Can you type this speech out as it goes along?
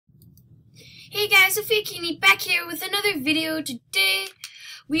Hey guys, Sophia back here with another video. Today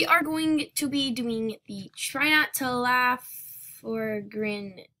we are going to be doing the Try Not to Laugh or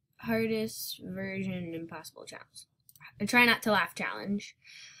Grin Hardest Version Impossible Challenge. Try Not to Laugh Challenge.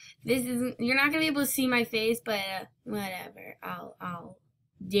 This isn't, you're not gonna be able to see my face, but whatever.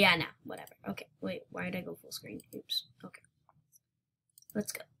 Yeah, no, whatever. Okay, wait, why did I go full screen? Oops. Okay,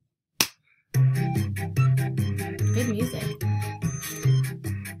 let's go. Good music.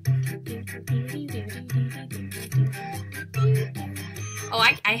 Oh,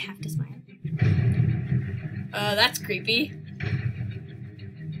 I have to smile. That's creepy.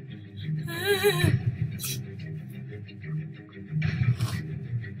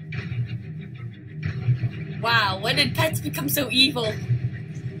 Wow, when did pets become so evil?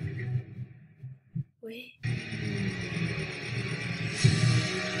 Wait.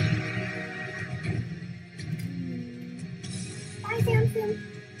 Bye, Samson.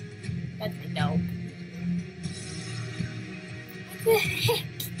 That's my dog. What the heck?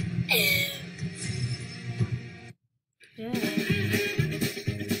 Yeah.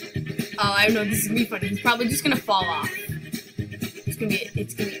 Oh, I know, this is gonna be funny. He's probably just gonna fall off. It's gonna be,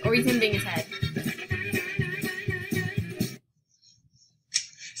 or he's gonna bang his head.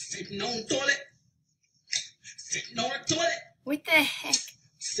 Sitting on the toilet. Sitting on the toilet. What the heck?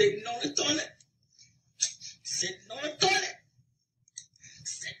 Sitting on the toilet. Sitting on the toilet.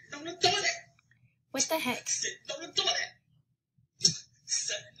 Sitting on the toilet. What the heck? Sitting on the toilet.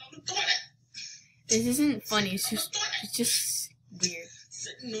 Sitting on the toilet. This isn't funny. It's just weird.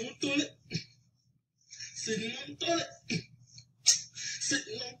 Sitting on the toilet. Sitting on the toilet.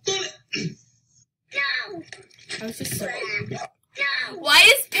 Sitting on the toilet. No! I was just so. No! Why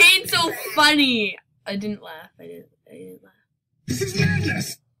is pain so funny? I didn't laugh. I didn't laugh. This is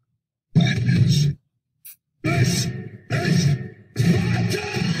madness. Madness. This is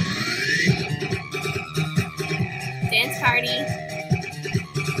Dance party. Yeah.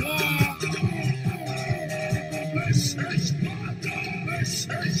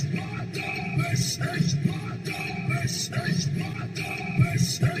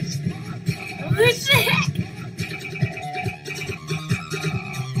 What the heck?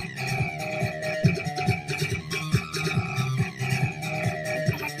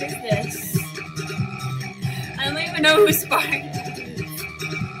 I don't even know who's sparring.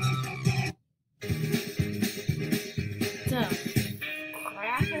 The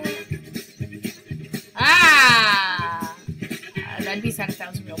crap? That'd be sad if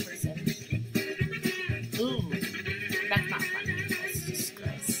that was a real person. Ooh, that's not funny. That's just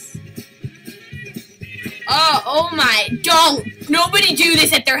gross. Oh my! Don't! Nobody do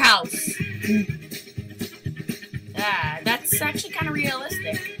this at their house. That's actually kind of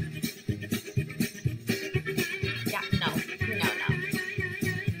realistic.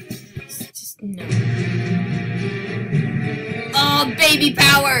 No. Oh, baby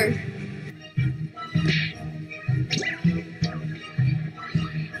power!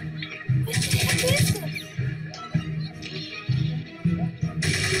 What the heck is this?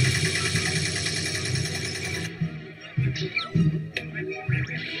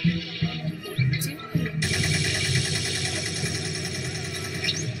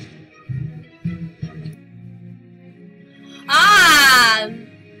 I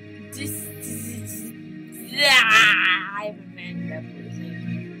have a man up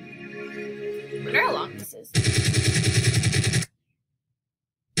I wonder how long this is.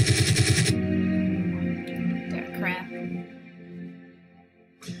 That crap.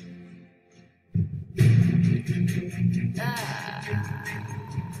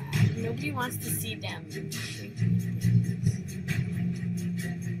 Nobody wants to see them.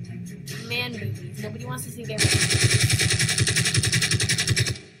 Man movies. Nobody wants to see them.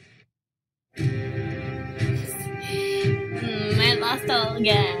 I lost all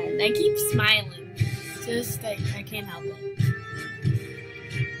again. I keep smiling. Just like I can't help it.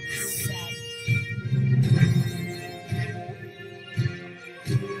 Sad.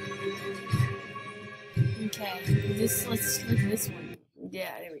 Okay, let's look at this one.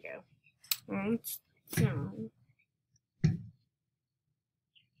 Yeah, there we go.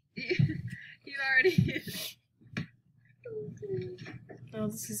 You already. Oh,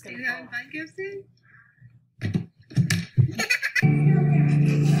 this is gonna. You having fun, Gibson?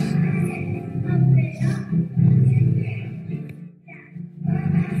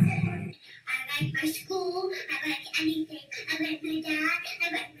 I like my school, I like anything. I like my dad, I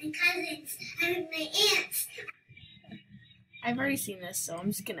like my cousins, I like my aunts. I've already seen this, so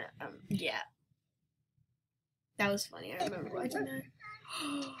I'm just gonna, yeah. That was funny. I remember watching that.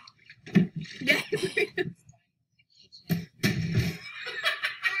 Yeah.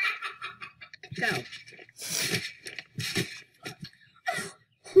 Go.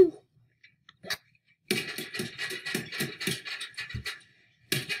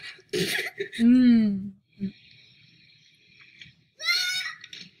 Mmm.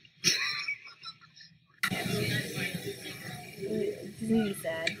 This is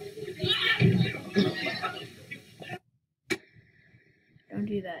sad. Don't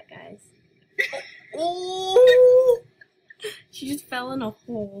do that, guys. Oh! She just fell in a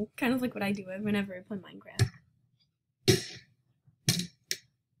hole, kind of like what I do whenever I play Minecraft.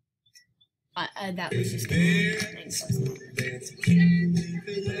 That was just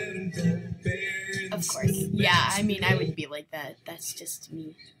of course. Yeah, I mean, I would be like that. That's just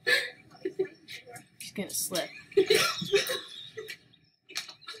me. She's gonna slip.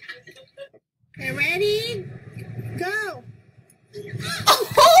 Okay, ready? Go.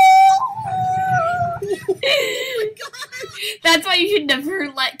 That's why you should never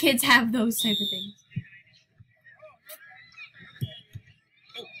let kids have those type of things.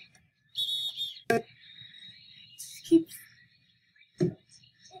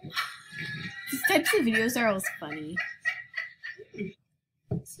 These types of videos are always funny.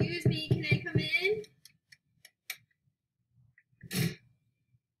 Excuse me, can I come in?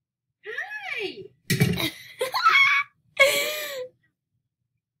 Hi!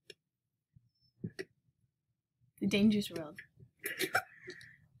 The dangerous world.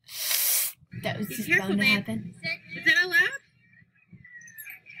 That was Be just careful, bound to babe. happen. Is that allowed?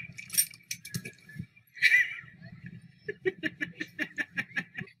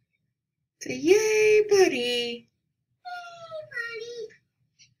 Say yay, buddy.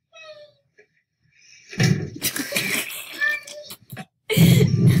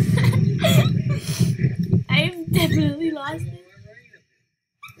 I've definitely lost it.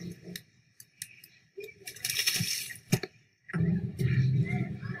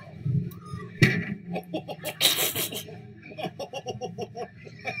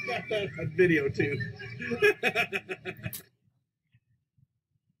 That video too.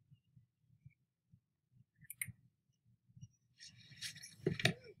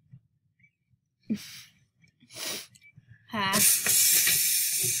 Ha.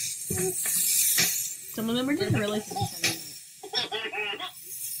 Some of them are just really funny.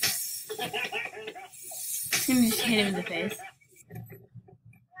 I'm gonna just hit him in the face.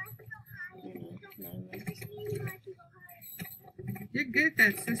 You're good at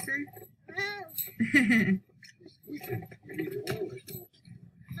that, sister.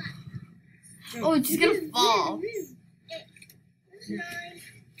 Oh, it's just gonna fall.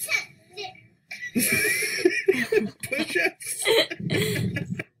 Push-ups.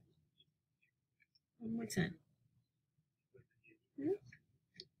 One more time.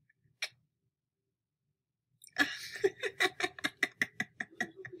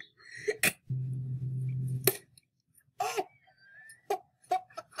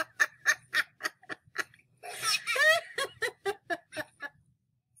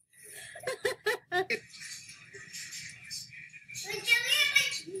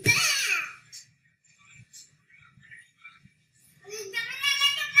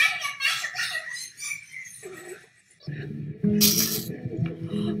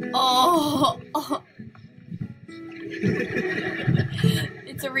 Oh.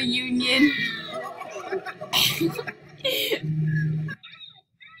 It's a reunion.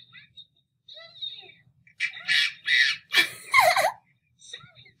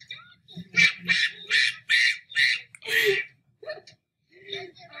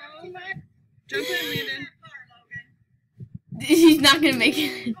 Jump in, Landon. He's not gonna make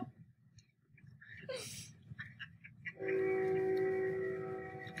it.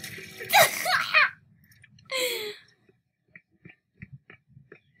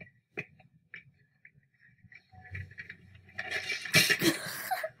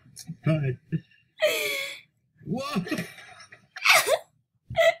 God. Whoa.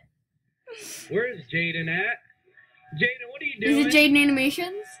 Where's Jaden at? Jaden, what are you doing? Is it Jaden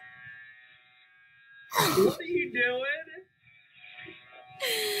Animations? What are you doing?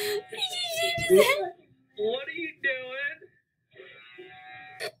 What are you doing?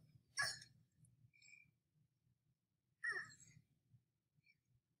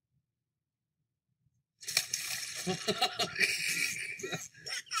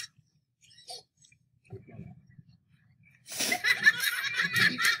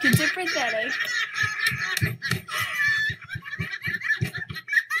 Kids are pathetic.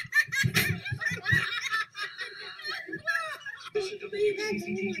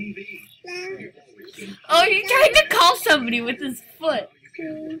 Oh, he tried to call somebody with his foot.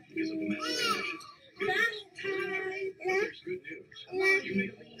 La, la, la,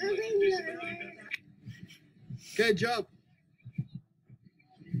 la, Okay, jump.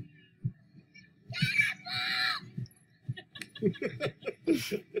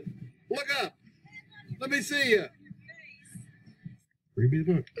 Look up. Let me see you. Read me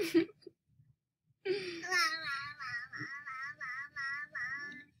the book.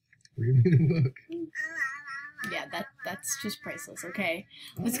 Read me the book. Yeah, that's just priceless. Okay,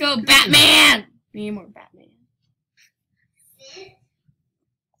 let's go, Batman. We need more Batman.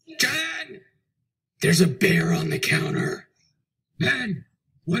 John! There's a bear on the counter. Ben,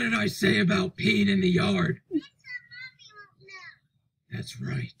 what did I say about peeing in the yard? That's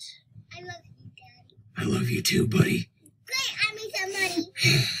right. I love you, Daddy. I love you too, buddy. Great, I made some money.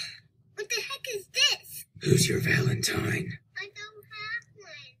 What the heck is this? Who's your Valentine? I don't have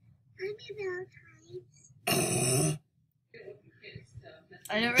one. I'm a Valentine.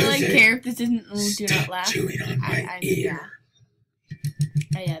 I don't really care if this isn't do Stop not laugh. chewing on my ear.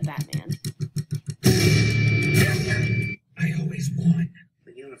 Yeah, Batman. I always won.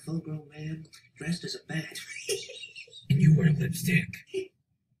 But you're a full-grown man dressed as a bat. And you wear lipstick.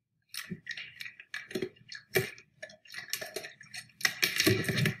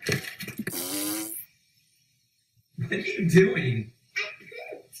 What are you doing? I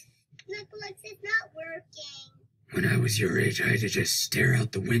pooped. Netflix is not working. When I was your age, I had to just stare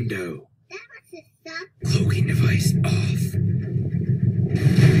out the window. That was a suck. Cloaking device off.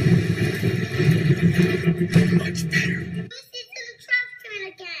 Much better. Lucy's in the trash can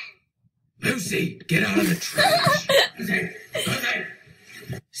again. Lucy, get out of the trash. Jose, Jose.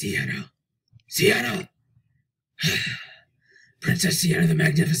 Sienna. Sienna. Princess Sienna the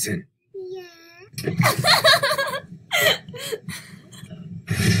Magnificent. Yeah.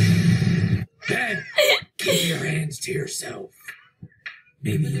 Ben, keep your hands to yourself.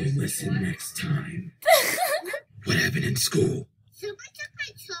 Maybe you'll listen next time. What happened in school? Someone took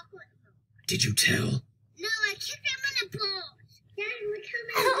my chocolate home. Did you tell? No, I kicked them in the balls. Dad, look how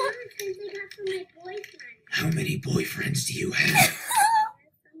many Valentines I got from my boyfriend. How many boyfriends do you have?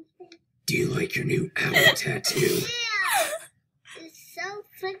 Do you like your new owl tattoo? Yeah. It's so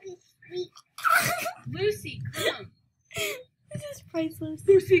freaking sweet. Lucy, come. This is priceless.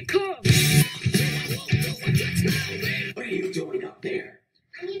 Lucy, come. What are you doing up there?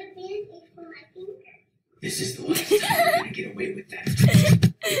 I need a band-aid for my finger. This is the last time you're gonna get away with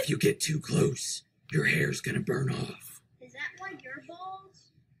that. If you get too close, your hair's gonna burn off. Is that why your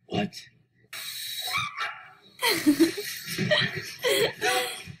balls? What?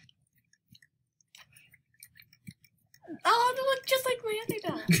 Oh, they look just like my other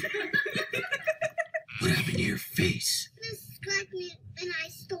dog. What happened to your face? This scratched me and I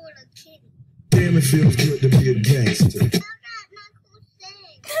stole a kitty. Damn, it feels good to be a gangster. Oh, that's not cool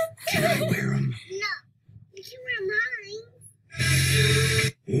thing. Can I wear them? No. You can wear mine.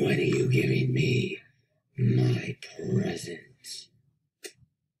 When are you giving me my present?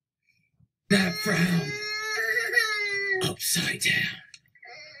 That frown upside down.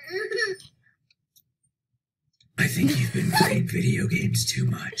 I think you've been playing video games too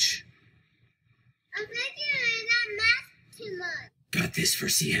much. I'm making that mask too much. Got this for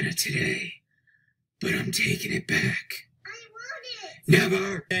Sienna today, but I'm taking it back. I want it.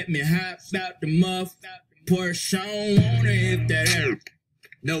 Never. Let me hop out the muff. Porsche on it if that air.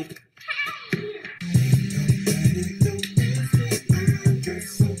 Nope.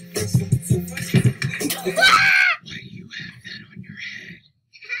 Why do you have that on your head?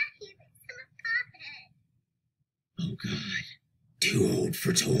 Oh God. Too old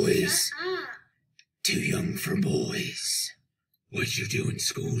for toys. Too young for boys. What'd you do in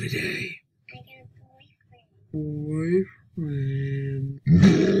school today? I got a boyfriend. Boyfriend.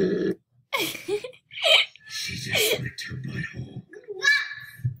 She just licked her butthole.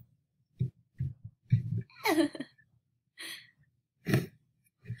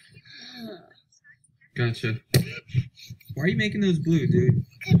 Gotcha. Why are you making those blue, dude?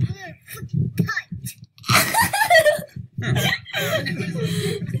 Because we're freaking tight.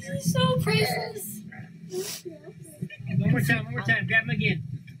 This is so priceless. One more time, grab him again.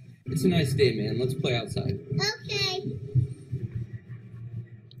 It's a nice day, man. Let's play outside. Okay.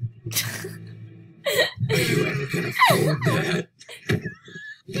 Are you ever gonna afford that? Daddy,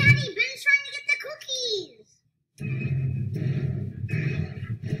 Ben's trying to get the cookies.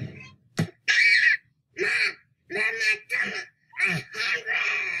 Mom, I'm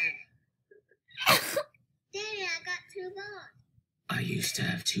hungry. Daddy, I got 2 balls. I used to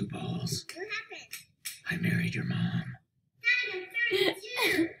have 2 balls. What happened? I married your mom. Dad, I'm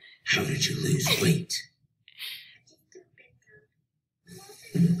 32. How did you lose weight?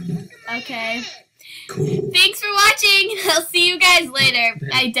 Okay. Cool. Thanks for watching. I'll see you guys later.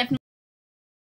 I definitely